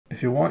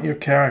If you want your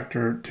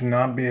character to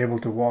not be able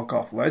to walk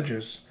off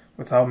ledges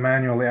without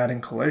manually adding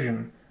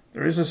collision,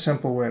 there is a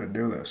simple way to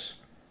do this.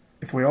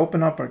 If we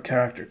open up our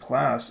character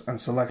class and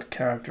select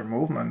character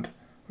movement,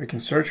 we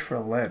can search for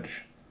a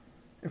ledge.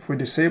 If we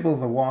disable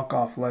the walk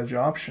off ledge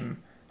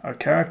option, our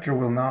character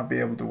will not be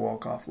able to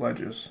walk off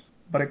ledges,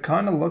 but it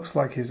kinda looks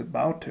like he's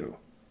about to.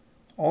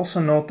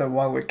 Also note that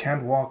while we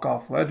can't walk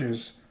off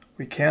ledges,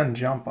 we can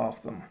jump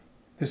off them.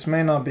 This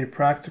may not be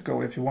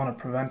practical if you want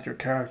to prevent your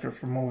character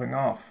from moving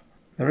off.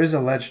 There is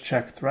a ledge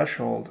check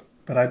threshold,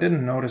 but I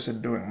didn't notice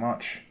it doing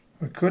much.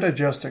 We could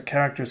adjust our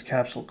character's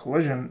capsule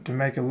collision to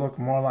make it look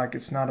more like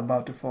it's not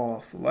about to fall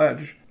off the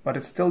ledge, but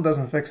it still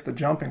doesn't fix the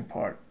jumping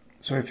part.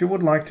 So if you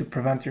would like to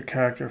prevent your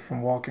character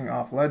from walking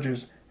off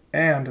ledges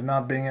and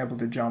not being able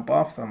to jump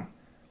off them,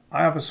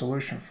 I have a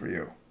solution for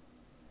you.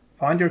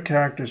 Find your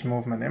character's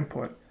movement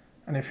input,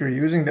 and if you're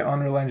using the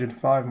Unreal Engine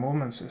 5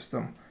 movement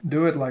system,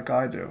 do it like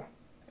I do.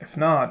 If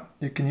not,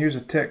 you can use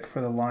a tick for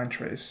the line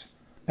trace.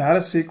 Add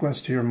a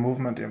sequence to your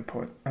movement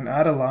input and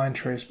add a line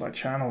trace by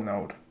channel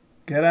node.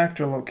 Get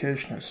actor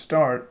location as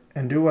start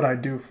and do what I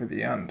do for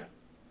the end.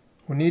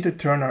 We need to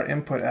turn our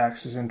input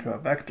axis into a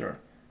vector,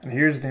 and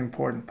here's the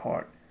important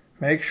part.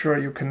 Make sure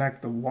you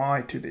connect the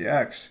Y to the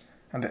X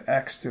and the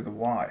X to the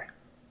Y,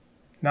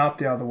 not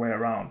the other way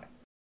around.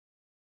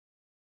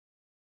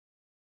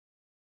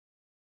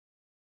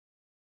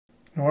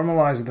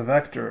 Normalize the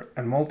vector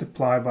and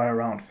multiply by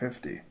around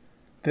 50.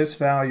 This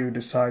value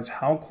decides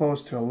how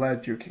close to a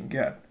ledge you can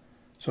get,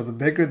 so the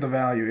bigger the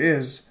value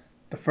is,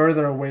 the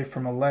further away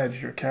from a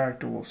ledge your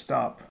character will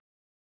stop.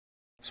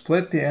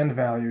 Split the end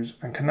values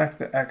and connect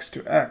the X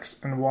to X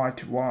and Y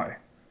to Y.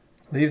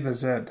 Leave the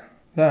Z.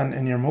 Then,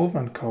 in your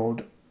movement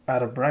code,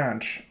 add a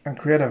branch and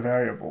create a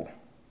variable.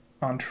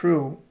 On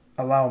true,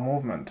 allow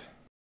movement.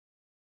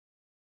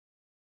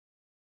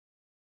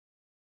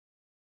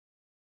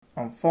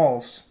 On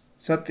false,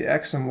 set the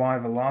X and Y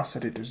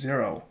velocity to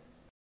 0.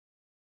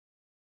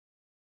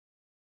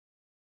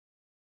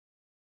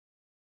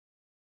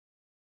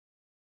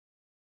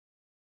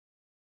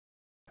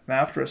 And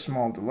after a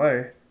small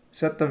delay,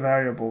 set the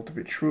variable to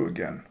be true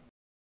again.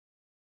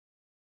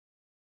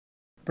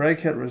 Break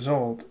hit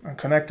result and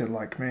connect it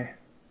like me.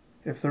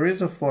 If there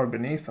is a floor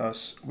beneath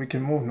us, we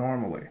can move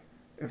normally.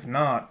 If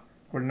not,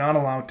 we're not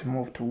allowed to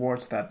move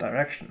towards that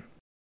direction.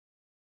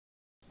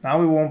 Now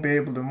we won't be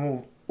able to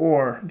move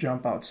or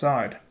jump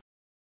outside.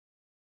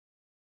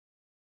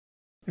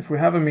 If we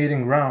have a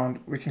meeting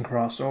ground, we can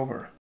cross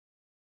over.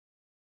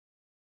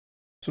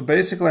 So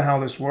basically how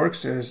this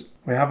works is,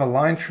 we have a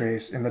line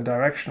trace in the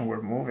direction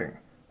we're moving,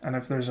 and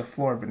if there's a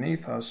floor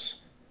beneath us,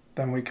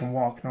 then we can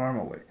walk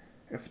normally.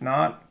 If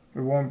not,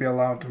 we won't be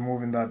allowed to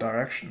move in that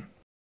direction.